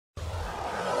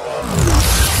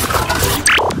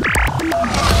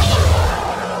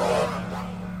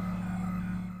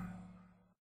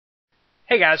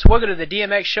Hey guys, welcome to the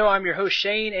DMX show. I'm your host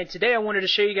Shane, and today I wanted to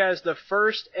show you guys the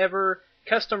first ever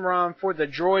custom ROM for the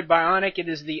Droid Bionic. It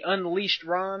is the Unleashed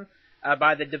ROM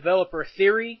by the developer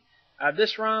Theory.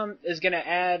 This ROM is going to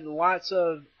add lots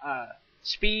of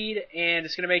speed, and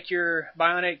it's going to make your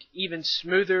Bionic even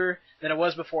smoother than it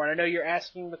was before. And I know you're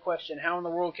asking the question, how in the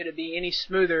world could it be any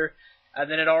smoother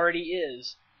than it already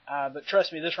is? But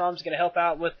trust me, this ROM is going to help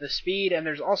out with the speed, and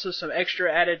there's also some extra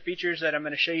added features that I'm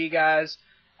going to show you guys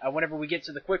whenever we get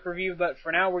to the quick review. But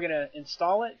for now, we're going to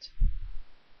install it.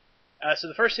 So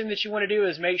the first thing that you want to do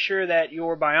is make sure that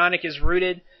your Bionic is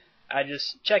rooted.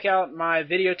 Just check out my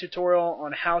video tutorial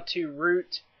on how to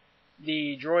root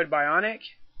the Droid Bionic.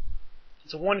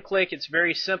 It's a one-click. It's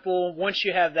very simple. Once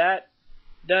you have that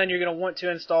done, you're going to want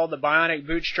to install the Bionic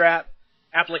Bootstrap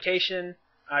application.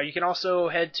 You can also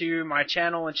head to my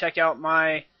channel and check out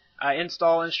my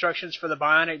install instructions for the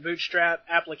Bionic Bootstrap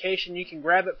application. You can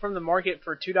grab it from the market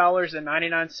for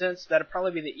 $2.99. That'll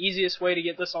probably be the easiest way to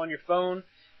get this on your phone.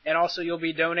 And also you'll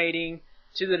be donating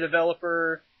to the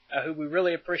developer who we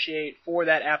really appreciate for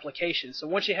that application. So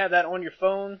once you have that on your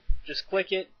phone, just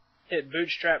click it, hit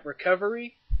Bootstrap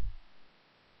Recovery,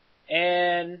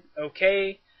 and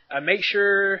OK. Make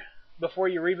sure before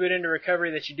you reboot into recovery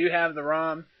that you do have the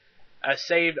ROM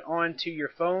saved onto your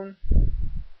phone.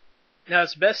 Now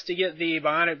it's best to get the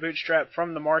Bionic Bootstrap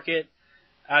from the market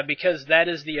because that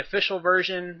is the official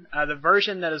version. The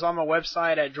version that is on my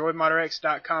website at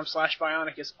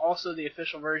droidmodderx.com/bionic is also the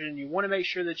official version. You want to make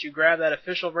sure that you grab that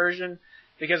official version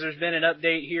because there's been an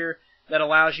update here that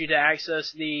allows you to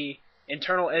access the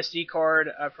internal SD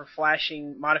card for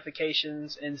flashing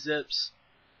modifications and zips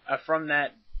from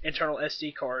that internal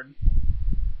SD card.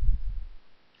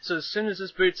 So as soon as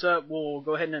this boots up, we'll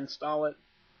go ahead and install it.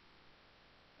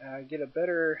 Get a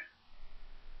better,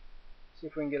 see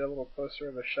if we can get a little closer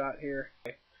of a shot here.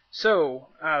 Okay. So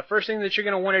first thing that you're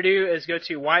going to want to do is go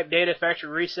to Wipe Data Factory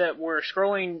Reset. We're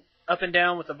scrolling up and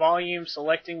down with the volume,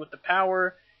 selecting with the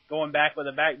power, going back with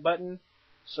the back button.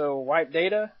 So wipe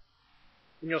data,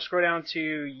 and you'll scroll down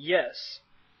to yes.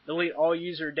 Delete all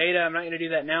user data. I'm not going to do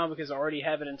that now because I already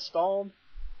have it installed.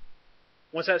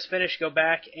 Once that's finished, go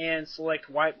back and select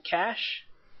Wipe Cache.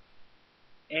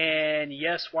 And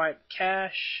yes, wipe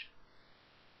cache,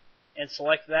 and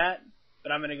select that,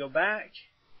 but I'm going to go back.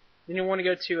 Then you want to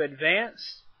go to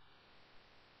Advanced,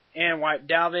 and wipe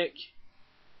Dalvik,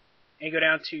 and go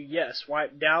down to yes,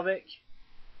 wipe Dalvik.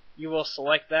 You will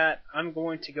select that. I'm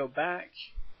going to go back,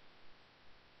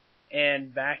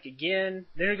 and back again.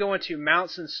 Then you go into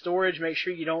Mounts and Storage. Make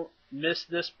sure you don't miss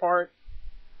this part.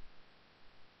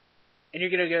 And you're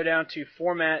going to go down to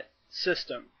Format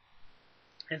System.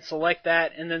 And select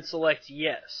that, and then select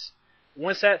yes.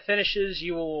 Once that finishes,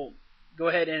 you will go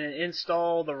ahead and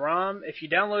install the ROM. If you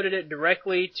downloaded it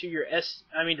directly to your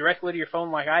directly to your phone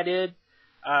like I did,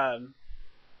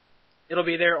 it'll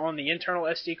be there on the internal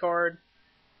SD card.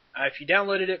 If you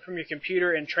downloaded it from your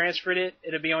computer and transferred it,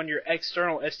 it'll be on your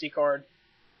external SD card.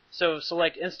 So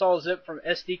select Install Zip from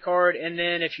SD card, and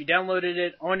then if you downloaded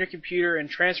it on your computer and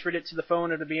transferred it to the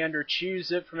phone, it'll be under Choose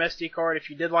Zip from SD card. If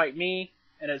you did like me,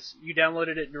 and you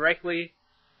downloaded it directly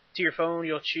to your phone,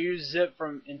 you'll choose Zip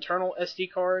from internal SD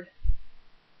card,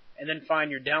 and then find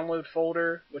your download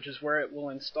folder, which is where it will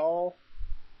install.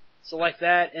 Select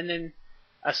that, and then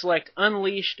select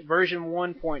Unleashed version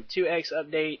 1.2x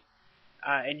update,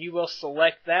 and you will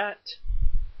select that,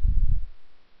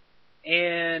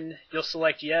 and you'll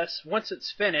select yes. Once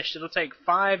it's finished, it'll take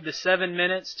 5 to 7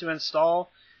 minutes to install.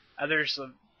 There's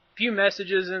a few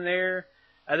messages in there.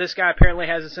 This guy apparently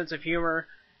has a sense of humor.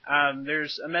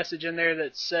 There's a message in there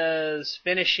that says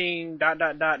finishing ...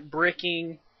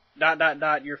 bricking ...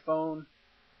 your phone.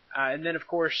 And then of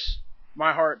course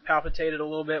my heart palpitated a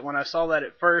little bit when I saw that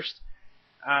at first.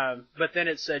 But then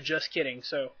it said just kidding.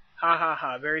 So ha ha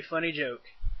ha, very funny joke.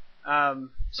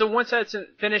 So once that's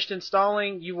finished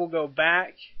installing, you will go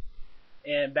back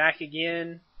and back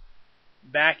again,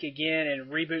 and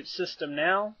reboot system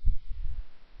now.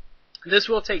 This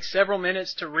will take several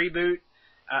minutes to reboot,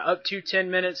 up to 10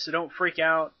 minutes, so don't freak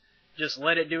out. Just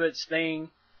let it do its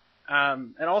thing.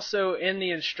 And also in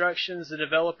the instructions, the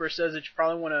developer says that you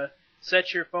probably want to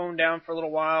set your phone down for a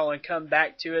little while and come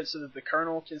back to it so that the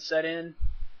kernel can set in.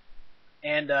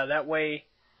 And that way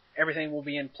everything will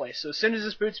be in place. So as soon as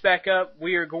this boots back up,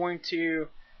 we are going to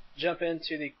jump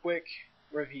into the quick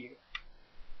review.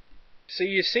 So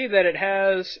you see that it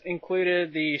has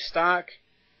included the stock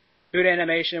boot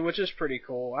animation, which is pretty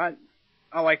cool.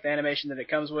 I like the animation that it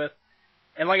comes with.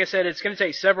 And like I said, it's going to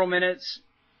take several minutes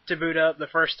to boot up the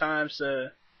first time, so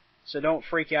don't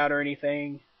freak out or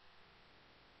anything.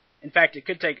 In fact, it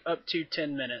could take up to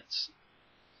 10 minutes.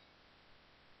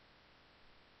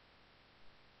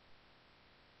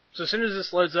 So as soon as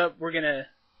this loads up, we're going to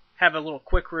have a little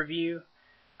quick review.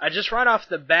 Just right off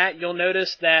the bat, you'll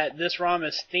notice that this ROM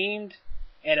is themed,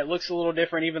 and it looks a little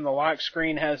different. Even the lock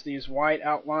screen has these white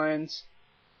outlines.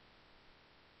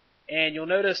 And you'll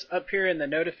notice up here in the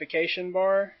notification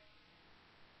bar,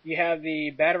 you have the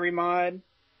battery mod,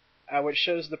 which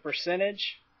shows the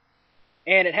percentage.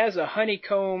 And it has a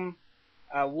honeycomb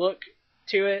look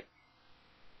to it.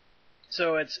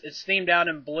 So it's themed out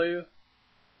in blue.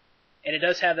 And it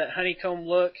does have that honeycomb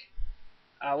look.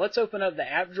 Let's open up the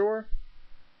app drawer.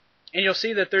 And you'll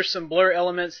see that there's some blur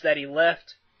elements that he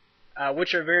left,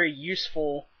 which are very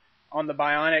useful on the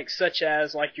Bionic, such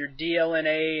as like your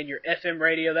DLNA and your FM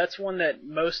radio. That's one that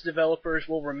most developers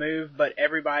will remove, but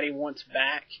everybody wants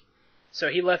back. So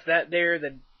he left that there.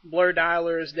 The blur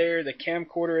dialer is there. The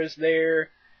camcorder is there.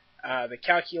 The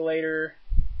calculator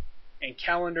and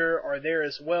calendar are there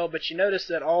as well. But you notice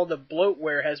that all the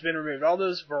bloatware has been removed. All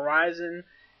those Verizon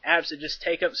apps that just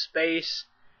take up space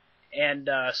and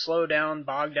slow down,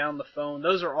 bog down the phone,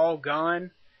 those are all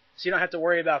gone. So you don't have to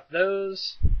worry about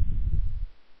those.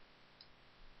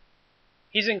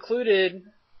 He's included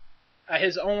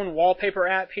his own wallpaper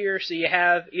app here, so you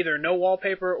have either no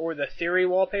wallpaper or the Theory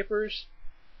wallpapers.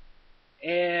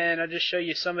 And I'll just show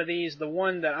you some of these. The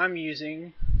one that I'm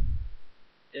using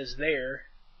is there,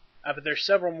 but there's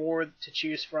several more to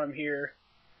choose from here.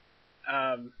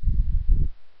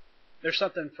 There's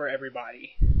something for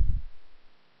everybody.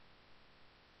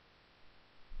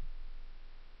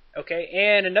 Okay,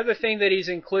 and another thing that he's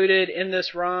included in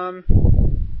this ROM,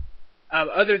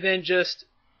 other than just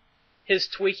his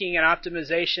tweaking and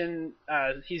optimization,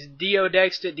 he's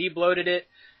deodexed it, debloated it.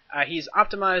 He's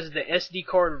optimized the SD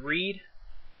card read,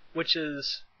 which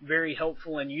is very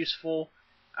helpful and useful.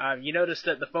 You notice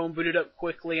that the phone booted up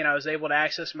quickly, and I was able to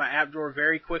access my app drawer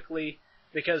very quickly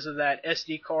because of that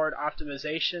SD card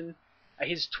optimization.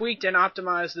 He's tweaked and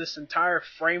optimized this entire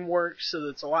framework so that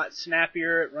it's a lot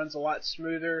snappier, it runs a lot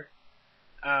smoother.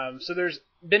 So there's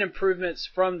been improvements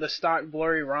from the stock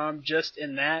blurry ROM just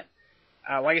in that.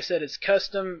 Like I said, it's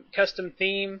custom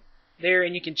theme there,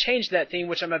 and you can change that theme,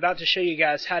 which I'm about to show you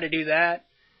guys how to do that.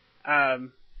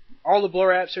 All the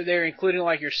blur apps are there, including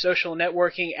like your social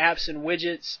networking apps and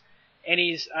widgets. And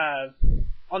he's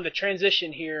on the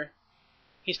transition here,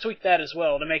 he's tweaked that as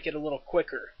well to make it a little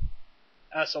quicker.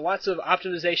 So lots of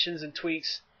optimizations and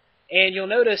tweaks. And you'll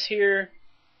notice here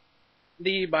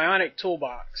the Bionic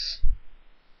toolbox.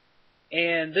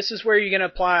 And this is where you're going to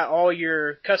apply all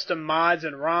your custom mods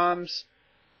and ROMs.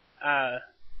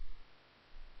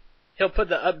 He'll put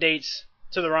the updates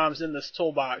to the ROMs in this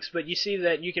toolbox. But you see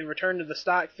that you can return to the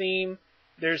stock theme.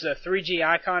 There's a 3G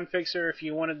icon fixer if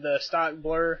you wanted the stock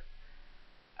blur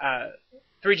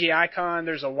 3G icon.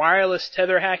 There's a wireless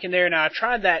tether hack in there. Now I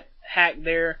tried that hack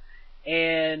there,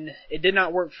 and it did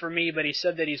not work for me, but he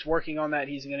said that he's working on that.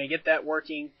 He's going to get that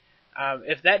working.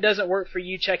 If that doesn't work for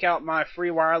you, check out my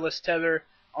free wireless tether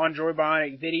on Droid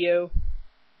Bionic video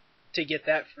to get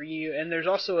that for you. And there's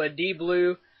also a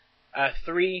D-Blue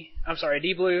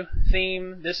D-Blue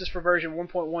theme. This is for version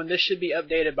 1.1. This should be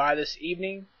updated by this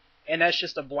evening, and that's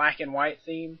just a black and white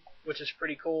theme, which is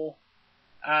pretty cool.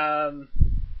 And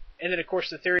then of course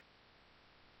the Theory.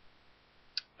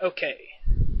 Okay.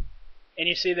 And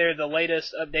you see there the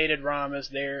latest updated ROM is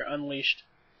there, Unleashed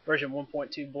version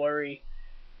 1.2 blurry.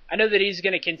 I know that he's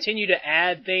going to continue to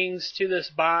add things to this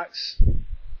box,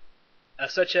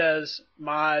 such as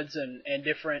mods and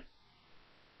different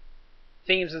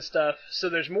themes and stuff. So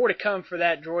there's more to come for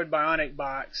that Droid Bionic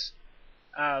box.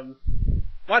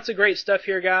 Lots of great stuff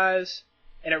here, guys,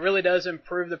 and it really does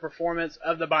improve the performance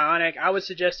of the Bionic. I would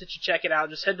suggest that you check it out.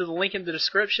 Just head to the link in the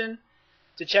description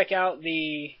to check out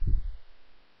the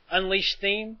Unleashed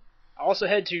theme. Also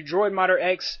head to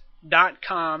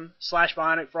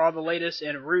droidmodderx.com/Bionic for all the latest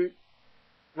in root,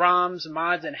 ROMs,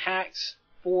 mods, and hacks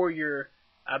for your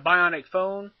Bionic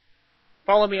phone.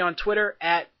 Follow me on Twitter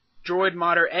at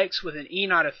droidmodderx with an E,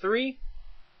 not a 3.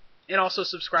 And also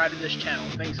subscribe to this channel.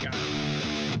 Thanks, guys.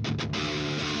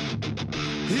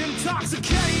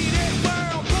 Intoxicated.